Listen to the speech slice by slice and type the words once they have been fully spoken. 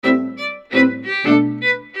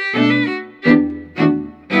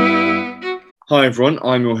Hi everyone,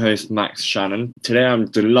 I'm your host Max Shannon. Today I'm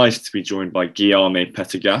delighted to be joined by Guillaume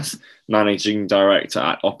Pettigas, Managing Director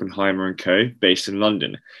at Oppenheimer & Co, based in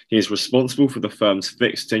London. He is responsible for the firm's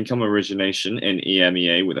fixed income origination in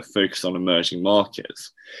EMEA with a focus on emerging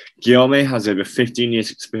markets. Guillaume has over 15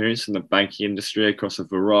 years experience in the banking industry across a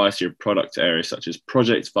variety of product areas such as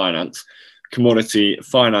project finance, commodity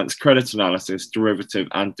finance, credit analysis, derivative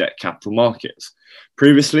and debt capital markets.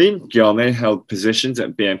 Previously, Guillaume held positions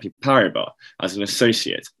at BNP Paribas as an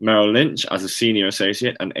associate, Merrill Lynch as a senior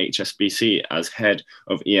associate, and HSBC as head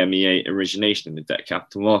of EMEA origination in the debt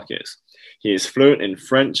capital markets. He is fluent in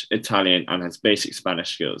French, Italian, and has basic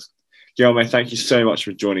Spanish skills. Guillaume, thank you so much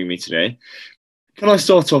for joining me today. Can I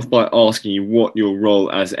start off by asking you what your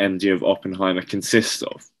role as MD of Oppenheimer consists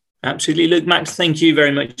of? Absolutely. Look, Max, thank you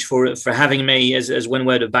very much for having me. As one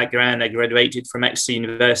word of background, I graduated from Exeter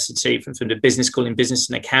University from the business school in business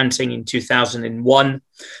and accounting in 2001.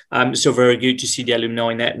 So very good to see the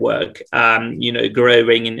alumni network,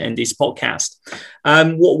 growing in this podcast.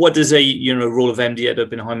 What does a role of MD at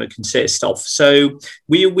Oppenheimer consist of? So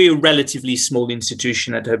we're a relatively small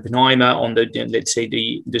institution at Oppenheimer on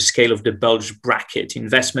the scale of the bulge bracket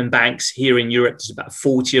investment banks. Here in Europe, there's about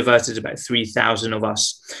 40 of us. There's about 3,000 of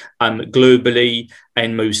us globally,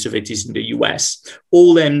 and most of it is in the US.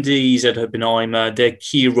 All MDs at Oppenheimer, their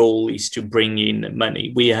key role is to bring in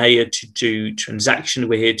money. We're here to do transactions.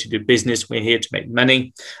 We're here to do business. We're here to make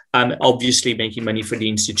money. Obviously, making money for the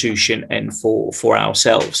institution and for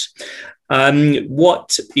ourselves.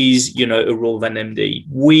 What is, a role of an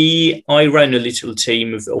MD? I run a little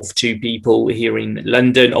team of two people here in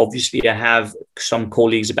London. Obviously, I have some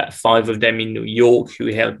colleagues, about 5 of them in New York,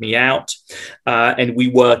 who help me out. And we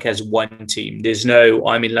work as one team. There's no,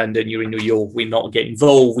 I'm in London, you're in New York, we're not getting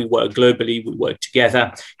involved. We work globally, we work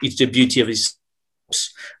together. It's the beauty of this,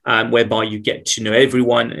 whereby you get to know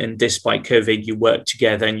everyone, and despite COVID, you work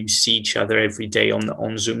together and you see each other every day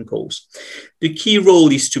on Zoom calls. The key role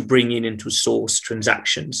is to bring in and to source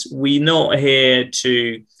transactions. We're not here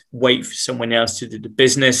to wait for someone else to do the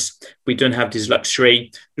business. We don't have this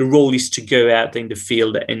luxury. The role is to go out in the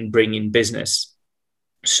field and bring in business.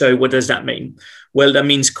 So what does that mean? Well, that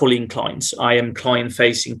means calling clients. I am a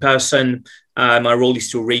client-facing person. My role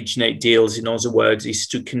is to originate deals. In other words, is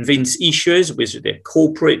to convince issuers, whether they're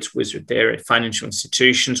corporate, whether they're financial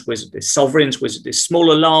institutions, whether they're sovereigns, whether they're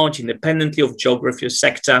small or large, independently of geography or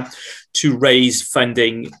sector, to raise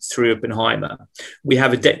funding through Oppenheimer. We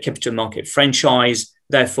have a debt capital market franchise.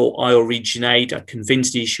 Therefore, I originate, I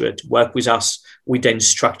convince the issuer to work with us. We then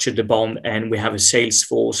structure the bond, and we have a sales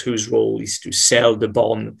force whose role is to sell the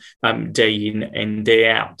bond day in and day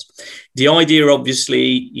out. The idea,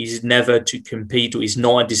 obviously, is never to compete, or is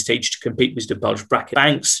not at this stage to compete with the bulge bracket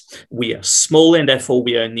banks. We are small, and therefore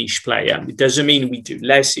we are a niche player. It doesn't mean we do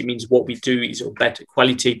less. It means what we do is of better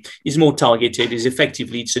quality, is more targeted, is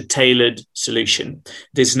effectively, it's a tailored solution.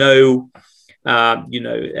 There's no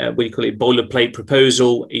we call it boilerplate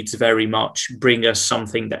proposal. It's very much bring us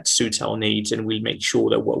something that suits our needs, and we'll make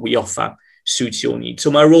sure that what we offer suits your needs.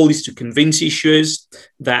 So my role is to convince issuers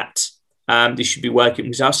that they should be working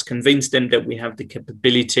with us, convince them that we have the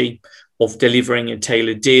capability of delivering a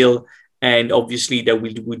tailored deal, and obviously that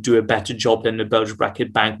we would do a better job than the bulge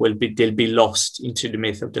bracket bank. They'll be lost into the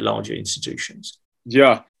myth of the larger institutions.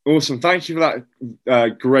 Yeah. Awesome. Thank you for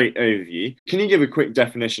that great overview. Can you give a quick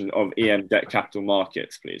definition of EM debt capital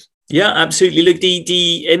markets, please? Yeah, absolutely. Look,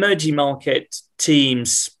 the emerging market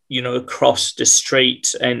teams, across the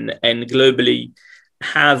street and globally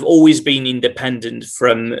have always been independent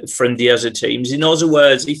from the other teams. In other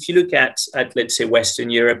words, if you look at let's say Western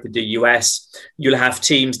Europe, the US, you'll have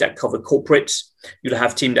teams that cover corporates, you'll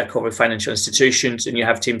have teams that cover financial institutions, and you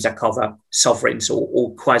have teams that cover sovereigns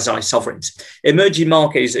or quasi-sovereigns. Emerging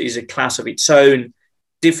market is a class of its own,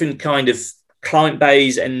 different kind of client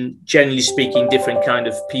base, and generally speaking, different kind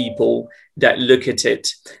of people that look at it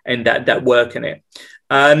and that work in it.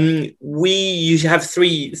 You have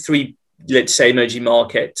three let's say emerging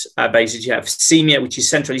market bases. You have CEMEA, which is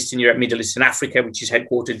Central Eastern Europe, Middle East and Africa, which is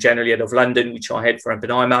headquartered generally out of London, which I head for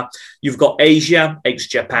Oppenheimer. You've got Asia,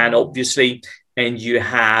 ex-Japan, obviously, and you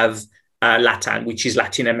have LATAM, which is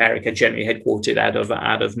Latin America, generally headquartered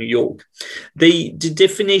out of New York. The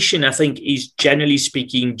definition, I think, is generally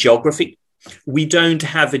speaking geographic. We don't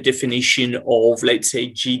have a definition of, let's say,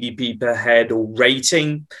 GDP per head or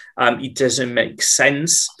rating. It doesn't make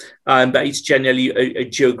sense, but it's generally a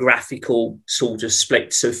geographical sort of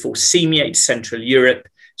split. So for CEMEA, it's Central Europe.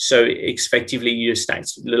 So effectively, you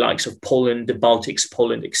states the likes of Poland, the Baltics,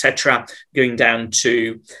 Poland, etc., going down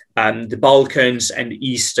to the Balkans and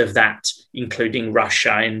east of that, including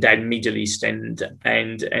Russia and then Middle East and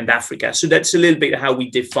Africa. So that's a little bit how we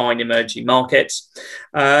define emerging markets.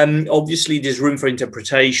 Obviously, there's room for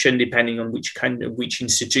interpretation depending on which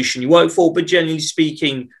institution you work for, but generally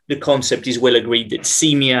speaking, the concept is well agreed that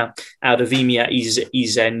CEMEA out of EMEA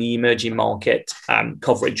is an emerging market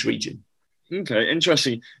coverage region. Okay,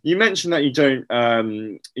 interesting. You mentioned that you don't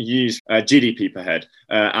use GDP per head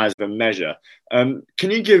as a measure.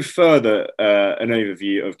 Can you give further an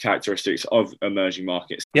overview of characteristics of emerging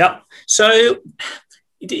markets? Yeah. So,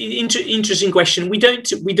 interesting question. We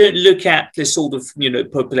don't look at the sort of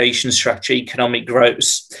population structure, economic growth,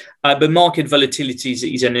 but market volatility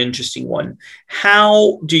is an interesting one.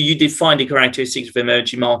 How do you define the characteristics of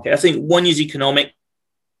emerging market? I think one is economic,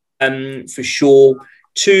 for sure.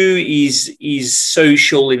 Two is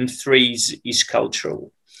social, and three is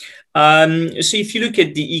cultural. So if you look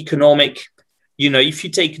at the economic, if you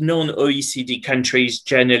take non-OECD countries,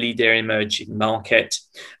 generally they're emerging market.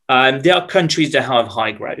 There are countries that have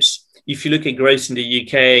high growth. If you look at growth in the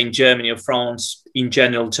UK, in Germany or France, in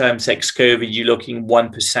general terms, ex-COVID, you're looking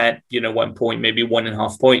 1%, 1 point, maybe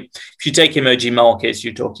 1.5 point. If you take emerging markets,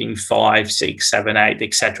 you're talking 5, 6, 7, 8,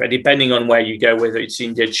 etc., depending on where you go, whether it's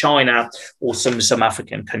India, China, or some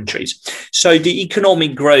African countries. So the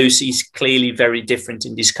economic growth is clearly very different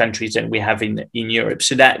in these countries than we have in Europe.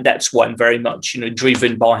 So that's one, very much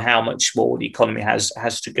driven by how much more the economy has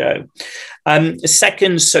to go.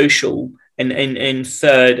 Second, social. And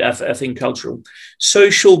third, I think cultural.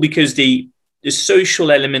 Social, because the social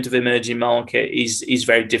element of emerging market is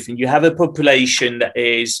very different. You have a population that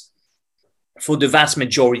is, for the vast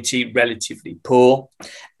majority, relatively poor,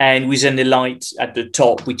 and with an elite at the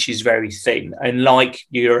top, which is very thin. Unlike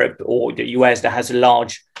Europe or the US, that has a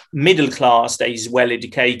large middle class that is well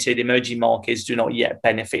educated, emerging markets do not yet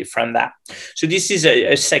benefit from that. So this is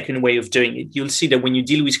a second way of doing it. You'll see that when you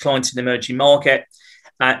deal with clients in emerging market,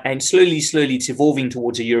 and slowly it's evolving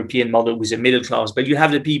towards a European model with a middle class. But you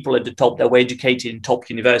have the people at the top that were educated in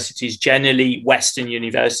top universities, generally Western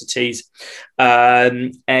universities.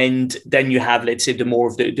 And then you have, let's say, the more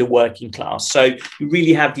of the working class. So you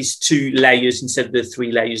really have these two layers instead of the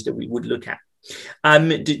three layers that we would look at.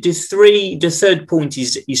 The third point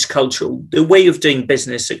is cultural. The way of doing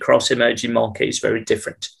business across emerging markets is very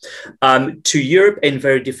different to Europe and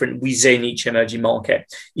very different within each emerging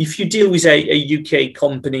market. If you deal with a UK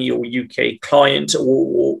company or UK client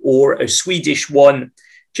or a Swedish one,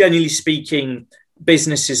 generally speaking,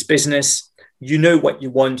 business is business. You know what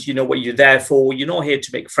you want, you know what you're there for. You're not here to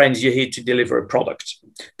make friends, you're here to deliver a product.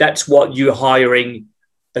 That's what you're hiring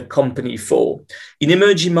a company for. In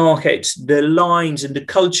emerging markets, the lines and the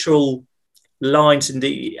cultural lines and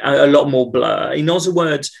a lot more blur. In other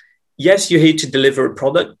words, yes, you're here to deliver a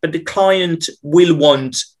product, but the client will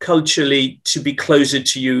want culturally to be closer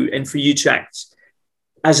to you and for you to act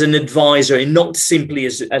as an advisor and not simply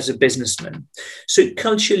as a businessman. So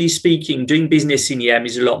culturally speaking, doing business in EM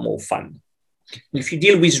is a lot more fun. If you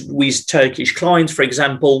deal with Turkish clients, for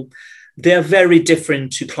example, they're very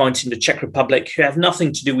different to clients in the Czech Republic who have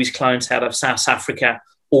nothing to do with clients out of South Africa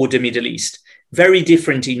or the Middle East. Very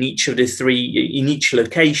different in each of the three, in each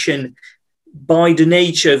location, by the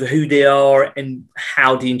nature of who they are and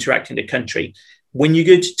how they interact in the country. When you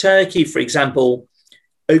go to Turkey, for example,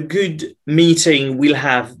 a good meeting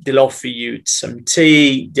they'll offer you some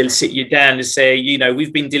tea, they'll sit you down and say,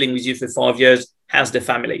 we've been dealing with you for 5 years, how's the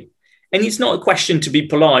family? And it's not a question to be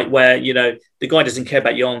polite where, the guy doesn't care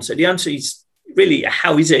about your answer. The answer is really,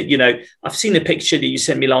 how is it? I've seen a picture that you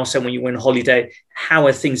sent me last time when you went on holiday. How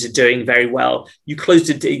are things doing? Very well. You close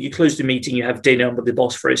the meeting, you have dinner with the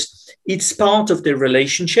Bosphorus. It's part of the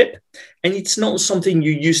relationship. And it's not something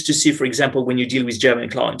you used to see, for example, when you deal with German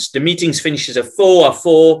clients. The meetings finishes at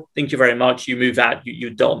 4. Thank you very much. You move out, you're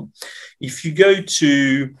done. If you go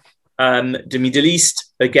to the Middle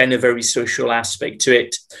East, again, a very social aspect to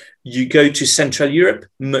it. You go to Central Europe,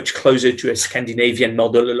 much closer to a Scandinavian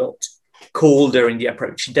model, a lot colder in the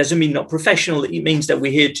approach. It doesn't mean not professional. It means that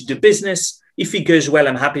we're here to do business. If it goes well,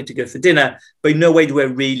 I'm happy to go for dinner, but in no way do I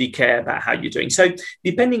really care about how you're doing. So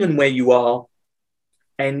depending on where you are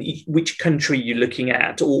and which country you're looking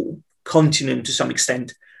at, or continent to some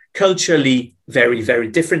extent, culturally very, very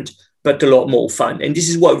different, but a lot more fun. And this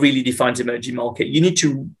is what really defines emerging market. You need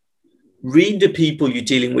to read the people you're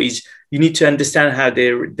dealing with. You need to understand how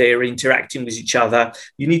they're interacting with each other.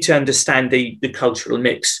 You need to understand the cultural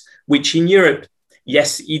mix, which in Europe,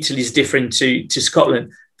 yes, Italy is different to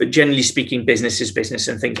Scotland, but generally speaking, business is business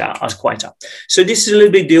and things are quite up. So this is a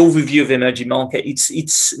little bit the overview of emerging market.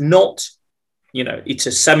 It's not, it's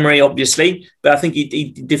a summary, obviously, but I think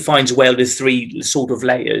it defines well the three sort of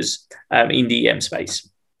layers in the EM space.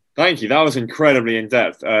 Thank you. That was incredibly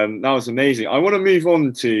in-depth. That was amazing. I want to move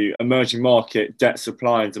on to emerging market debt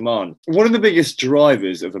supply and demand. What are the biggest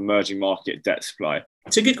drivers of emerging market debt supply?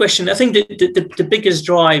 It's a good question. I think the biggest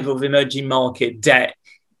drive of emerging market debt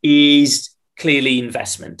is clearly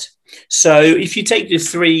investment. So if you take the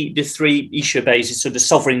three issue bases, so the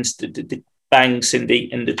sovereigns, the banks and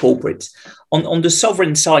the corporates, on the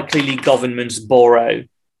sovereign side, clearly governments borrow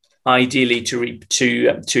ideally to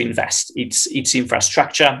invest. It's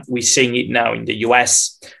infrastructure. We're seeing it now in the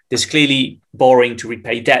US. There's clearly borrowing to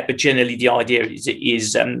repay debt, but generally the idea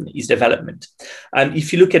is development. And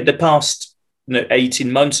if you look at the past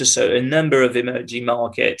 18 months or so, a number of emerging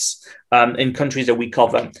markets and countries that we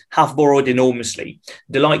cover have borrowed enormously.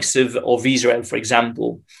 The likes of Israel, for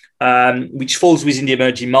example, which falls within the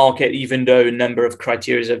emerging market, even though a number of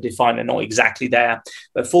criteria have defined are not exactly there,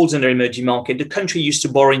 but falls under emerging market. The country used to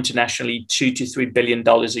borrow internationally $2 to $3 billion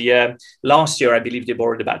a year. Last year, I believe they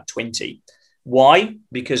borrowed about 20. Why?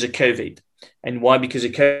 Because of COVID. And why? Because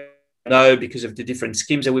of COVID? No, because of the different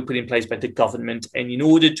schemes that we put in place by the government. And in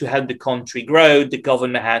order to help the country grow, the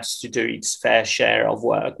government has to do its fair share of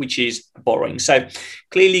work, which is borrowing. So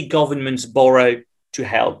clearly governments borrow to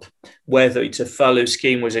help, whether it's a furlough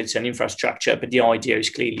scheme, whether it's an infrastructure, but the idea is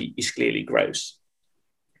clearly growth.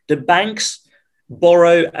 The banks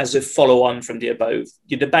borrow as a follow-on from the above.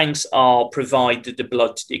 The banks provide the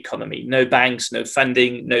blood to the economy. No banks, no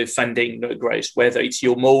funding, no growth, whether it's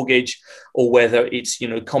your mortgage or whether it's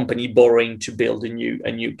company borrowing to build a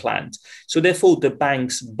new plant. So therefore the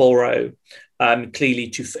banks borrow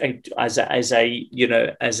clearly as a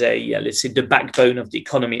let's say the backbone of the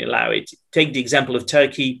economy, allow it. Take the example of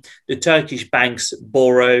Turkey. The Turkish banks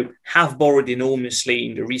have borrowed enormously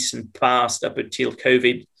in the recent past up until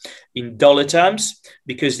COVID in dollar terms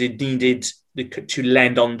because they needed to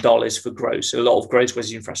lend on dollars for growth. So a lot of growth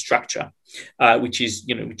was infrastructure, which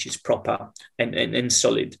is proper and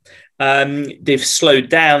solid. They've slowed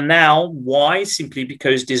down now. Why? Simply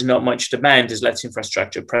because there's not much demand. There's less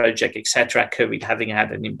infrastructure project, etc. COVID having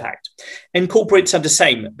had an impact. And corporates are the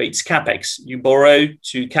same, but it's capex. You borrow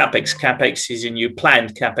to capex. Capex is a new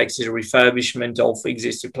plant. Capex is a refurbishment of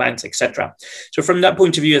existing plants, etc. So from that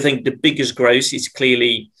point of view, I think the biggest growth is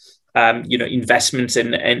clearly investments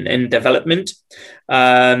and development,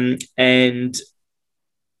 and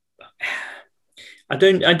I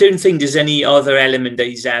don't think there's any other element that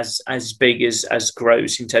is as big as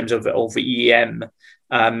growth in terms of EM,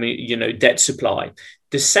 debt supply.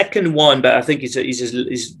 The second one, but I think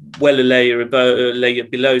is well a layer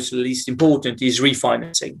below, so the least important, is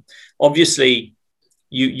refinancing. Obviously,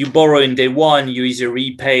 you borrow in day one, you either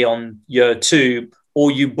repay on year two, or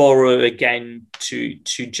you borrow again to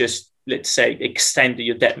just, let's say, extend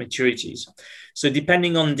your debt maturities. So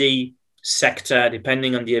depending on the sector,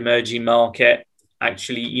 depending on the emerging market,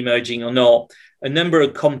 actually emerging or not, a number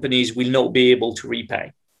of companies will not be able to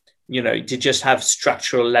repay. They just have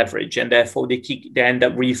structural leverage, and therefore they end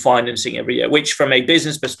up refinancing every year, which from a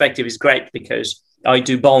business perspective is great because I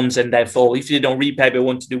do bonds, and therefore if you don't repay but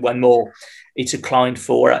want to do one more, it's a client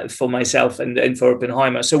for myself and for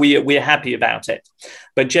Oppenheimer. So we're happy about it.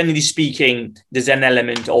 But generally speaking, there's an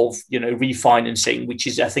element of refinancing, which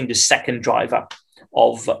is I think the second driver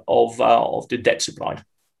of the debt supply.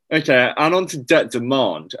 Okay, and on to debt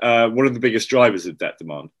demand. What are the biggest drivers of debt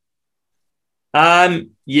demand?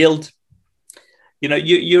 Yield.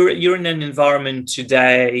 You're in an environment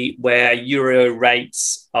today where euro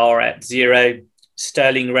rates are at zero,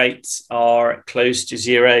 sterling rates are close to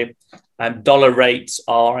zero, and dollar rates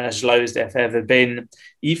are as low as they've ever been.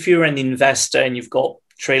 If you're an investor and you've got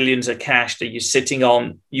trillions of cash that you're sitting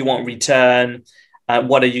on, you want return,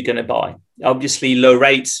 what are you going to buy? Obviously, low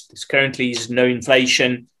rates. Currently is no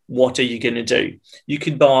inflation. What are you going to do? You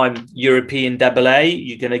could buy European AA.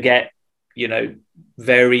 You're going to get,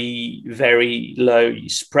 very, very low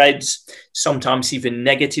spreads, sometimes even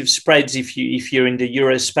negative spreads. If you're in the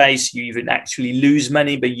euro space, you even actually lose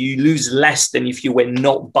money, but you lose less than if you were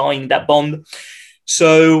not buying that bond.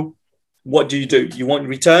 So what do? You want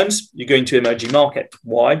returns? You're going to emerging market.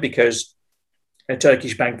 Why? Because a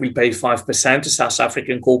Turkish bank will pay 5%, a South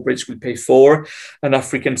African corporates will pay 4%, an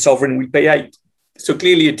African sovereign will pay 8%. So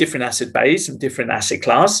clearly a different asset base, different asset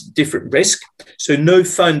class, different risk. So no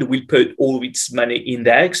fund will put all its money in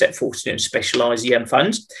there except for specialized EM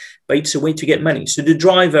funds, but it's a way to get money. So the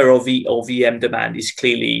driver of EM demand is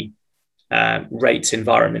clearly rates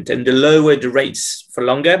environment. And the lower the rates for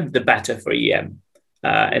longer, the better for EM.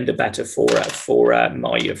 and the better for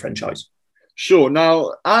my franchise. Sure.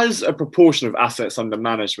 Now, as a proportion of assets under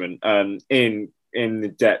management in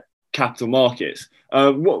the debt capital markets,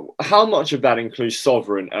 how much of that includes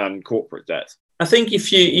sovereign and corporate debt? I think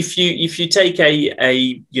if you take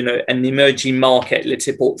an emerging market, let's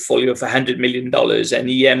say portfolio for $100 million and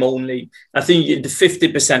EM only, I think the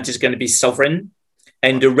 50% is going to be sovereign,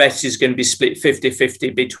 and the rest is going to be split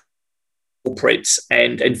 50-50 between corporates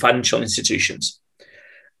and financial institutions.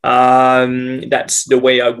 That's the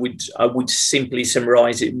way I would simply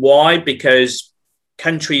summarize it. Why? Because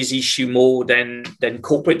countries issue more than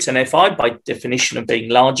corporates and FI by definition of being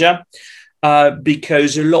larger.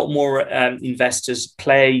 Because a lot more investors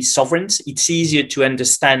play sovereigns. It's easier to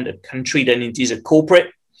understand a country than it is a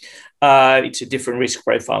corporate. It's a different risk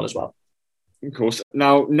profile as well. Of course.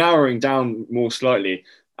 Now, narrowing down more slightly,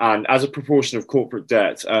 and as a proportion of corporate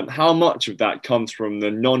debt, how much of that comes from the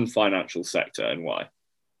non-financial sector and why?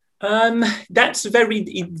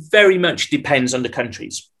 It very much depends on the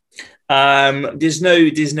countries. There's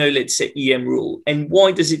no, let's say, EM rule. And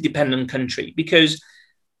why does it depend on country? Because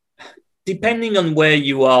depending on where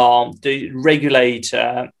you are, the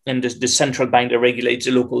regulator and the central bank that regulates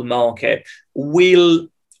the local market will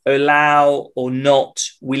allow or not,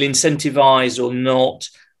 will incentivize or not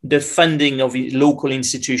the funding of local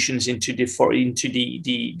institutions into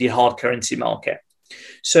the hard currency market.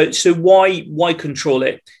 So why control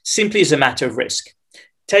it? Simply as a matter of risk.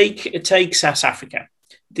 Take South Africa.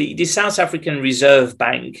 The South African Reserve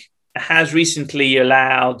Bank has recently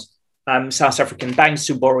allowed South African banks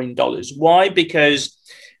to borrow in dollars. Why? Because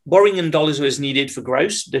borrowing in dollars was needed for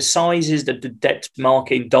growth. The sizes that the debt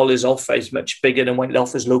market in dollars offer is much bigger than what it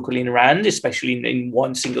offers locally in rand, especially in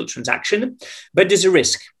one single transaction. But there's a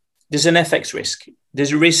risk. There's an FX risk.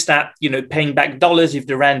 There's a risk that, paying back dollars if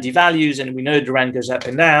the rand devalues, and we know the rand goes up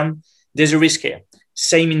and down, there's a risk here.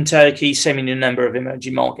 Same in Turkey, same in a number of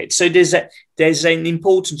emerging markets. So there's an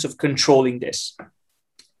importance of controlling this.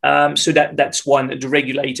 So that's one, the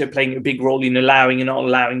regulator playing a big role in allowing and not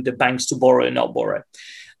allowing the banks to borrow and not borrow.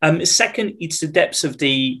 Second, it's the depths of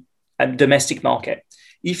the domestic market.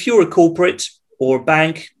 If you're a corporate or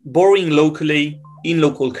bank, borrowing locally in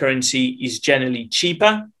local currency is generally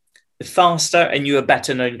cheaper, faster, and you have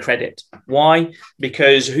better known credit. Why?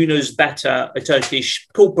 Because who knows better a Turkish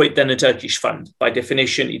corporate than a Turkish fund? By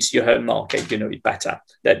definition, it's your home market. You know it better.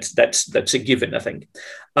 That's a given, I think.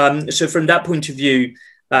 So from that point of view,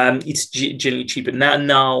 it's generally cheaper.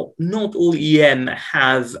 Now, not all EM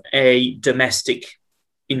have a domestic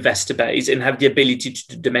investor base and have the ability to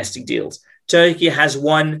do domestic deals. Turkey has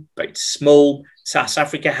one, but it's small. South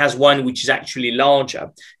Africa has one, which is actually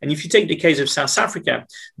larger. And if you take the case of South Africa,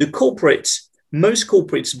 most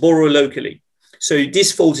corporates borrow locally. So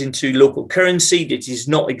this falls into local currency. That is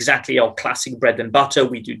not exactly our classic bread and butter.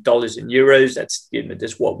 We do dollars and euros. That's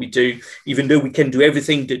what we do. Even though we can do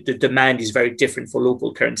everything, the demand is very different for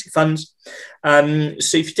local currency funds.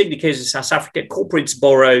 So if you take the case of South Africa, corporates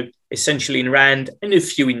borrow essentially in rand and a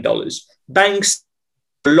few in dollars. Banks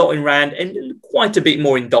a lot in rand and quite a bit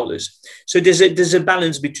more in dollars. So there's a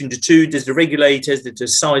balance between the two. There's the regulators, there's the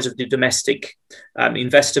size of the domestic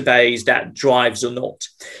investor base that drives or not.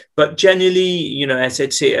 But generally, as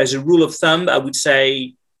I'd say, as a rule of thumb, I would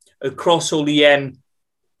say across all EM,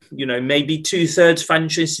 maybe 2/3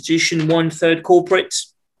 financial institution, 1/3 corporate,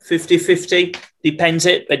 50-50, depends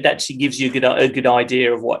it, but that gives you a good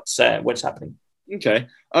idea of what's happening. Okay.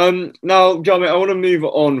 Now, Guillaume, I want to move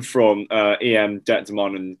on from EM debt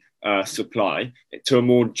demand and supply to a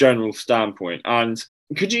more general standpoint. And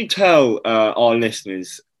could you tell our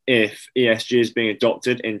listeners if ESG is being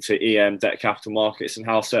adopted into EM debt capital markets and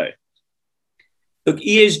how so? Look,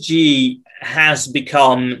 ESG has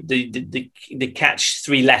become the catch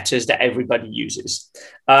three letters that everybody uses.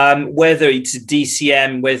 Whether it's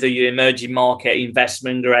DCM, whether you're emerging market,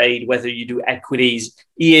 investment grade, whether you do equities,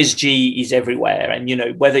 ESG is everywhere. And,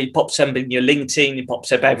 whether it pops up in your LinkedIn, it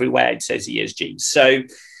pops up everywhere, it says ESG. So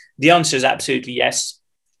the answer is absolutely yes.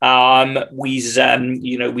 With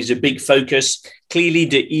a big focus. Clearly,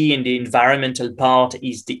 the E in the environmental part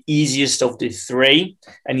is the easiest of the three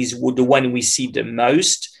and is the one we see the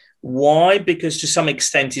most. Why? Because to some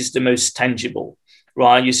extent, it's the most tangible,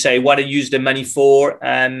 right? You say, what do you use the money for?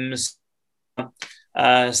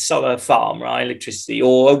 Solar farm, right? Electricity,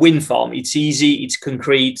 or a wind farm. It's easy, it's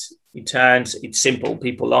concrete, it turns, it's simple,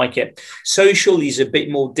 people like it. Social is a bit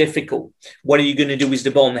more difficult. What are you going to do with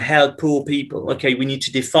the bond? Help poor people. Okay, we need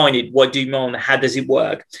to define it. What do you mean? How does it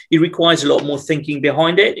work? It requires a lot more thinking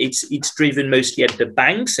behind it. It's driven mostly at the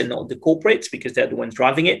banks and not the corporates because they're the ones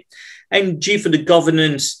driving it. And G for the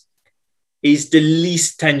governance, is the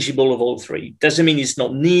least tangible of all three. Doesn't mean it's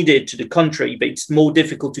not needed, to the contrary, but it's more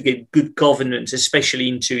difficult to get good governance, especially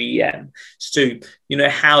into EM. So,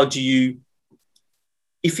 how do you,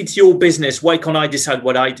 if it's your business, why can't I decide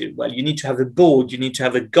what I do? Well, you need to have a board, you need to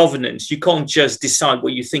have a governance. You can't just decide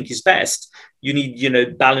what you think is best. You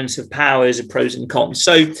need, balance of powers, and pros and cons.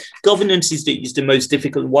 So governance is the most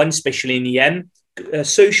difficult one, especially in EM.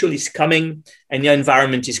 Social is coming, and the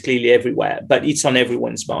environment is clearly everywhere, but it's on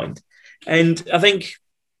everyone's mind. And I think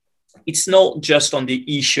it's not just on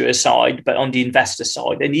the issuer side, but on the investor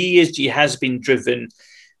side. And ESG has been driven,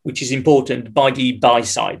 which is important, by the buy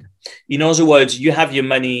side. In other words, you have your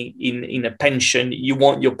money in a pension. You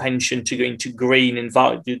want your pension to go into green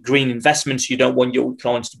investments. You don't want your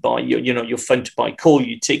clients to buy your fund to buy coal.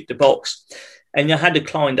 You tick the box. And I had a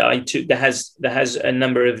client that I took that has a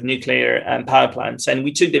number of nuclear power plants, and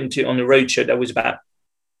we took them on a roadshow that was about,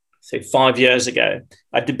 say, 5 years ago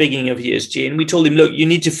at the beginning of ESG. And we told him, look, you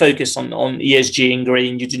need to focus on ESG and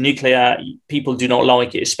green. You do nuclear, people do not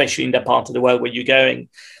like it, especially in that part of the world where you're going.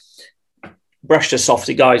 Brush this off,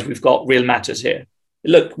 the guys, we've got real matters here.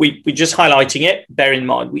 Look, we're just highlighting it. Bear in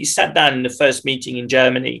mind, we sat down in the first meeting in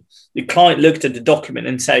Germany. The client looked at the document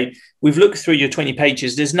and said, we've looked through your 20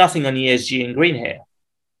 pages. There's nothing on ESG and green here.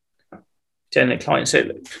 Then the client said,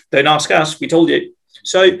 look, don't ask us. We told you.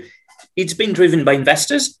 So it's been driven by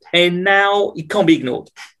investors, and now it can't be ignored.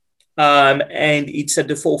 And it's at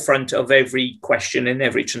the forefront of every question and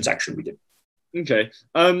every transaction we do. Okay.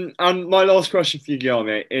 And my last question for you,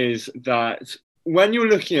 Guillaume, is that when you're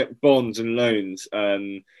looking at bonds and loans,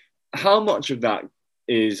 how much of that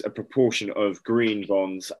is a proportion of green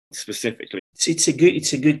bonds specifically? It's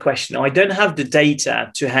a good question. I don't have the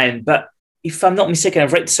data to hand, but if I'm not mistaken,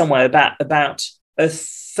 I've read somewhere about a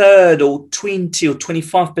third or 20 or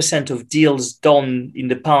 25% of deals done in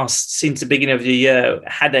the past since the beginning of the year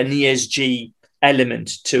had an ESG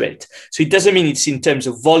element to it. So it doesn't mean it's in terms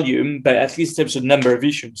of volume, but at least in terms of number of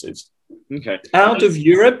issuances. Okay. Out of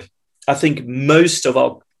Europe, I think most of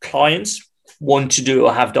our clients want to do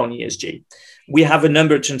or have done ESG. We have a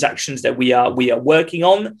number of transactions that we are working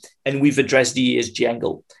on, and we've addressed the ESG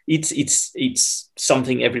angle. It's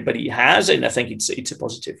something everybody has, and I think it's a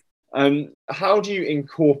positive. How do you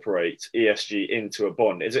incorporate ESG into a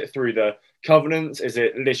bond? Is it through the covenants? Is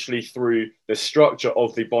it literally through the structure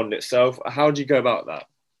of the bond itself? How do you go about that?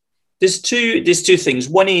 There's two things.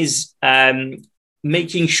 One is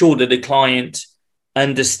making sure that the client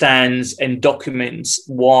understands and documents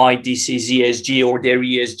why this is ESG or their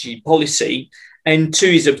ESG policy. And two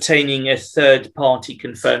is obtaining a third party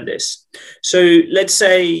confirm this. So let's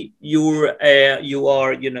say you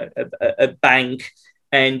are a bank,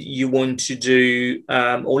 and you want to do,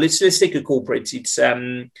 or let's take a corporate.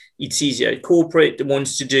 It's easier. Corporate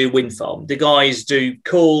wants to do wind farm. The guys do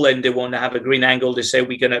coal, and they want to have a green angle. They say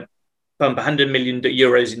we're going to pump 100 million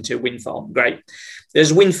euros into a wind farm. Great.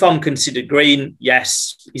 There's wind farm considered green?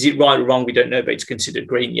 Yes. Is it right or wrong? We don't know, but it's considered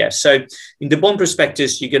green. Yes. So in the bond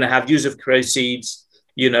prospectus, you're going to have use of proceeds,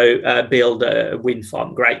 build a wind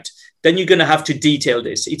farm. Great. Then you're going to have to detail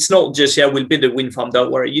this. It's not just, we'll build a wind farm,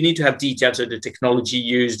 don't worry. You need to have details of the technology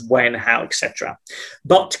used, when, how, etc.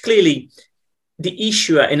 But clearly, the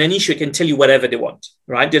issuer can tell you whatever they want,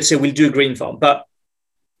 right? They'll say, we'll do a green farm. But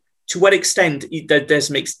to what extent that this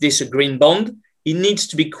makes this a green bond, it needs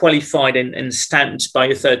to be qualified and stamped by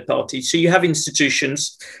a third party. So you have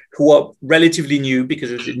institutions who are relatively new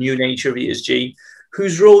because of the new nature of ESG,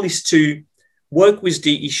 whose role is to work with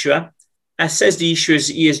the issuer, assess the issuer's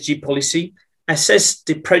ESG policy, assess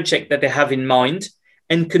the project that they have in mind,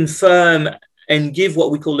 and confirm and give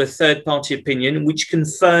what we call a third-party opinion, which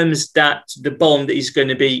confirms that the bond is going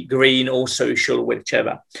to be green or social or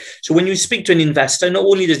whichever. So when you speak to an investor, not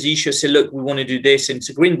only does the issuer say, look, we want to do this, and it's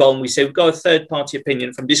a green bond, we say, we've got a third-party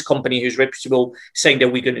opinion from this company who's reputable saying that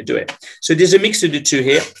we're going to do it. So there's a mix of the two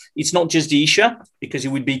here. It's not just the issuer, because it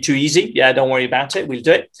would be too easy. Yeah, don't worry about it, we'll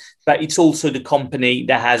do it. But it's also the company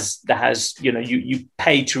that has you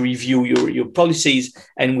pay to review your policies,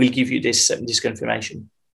 and we'll give you this confirmation.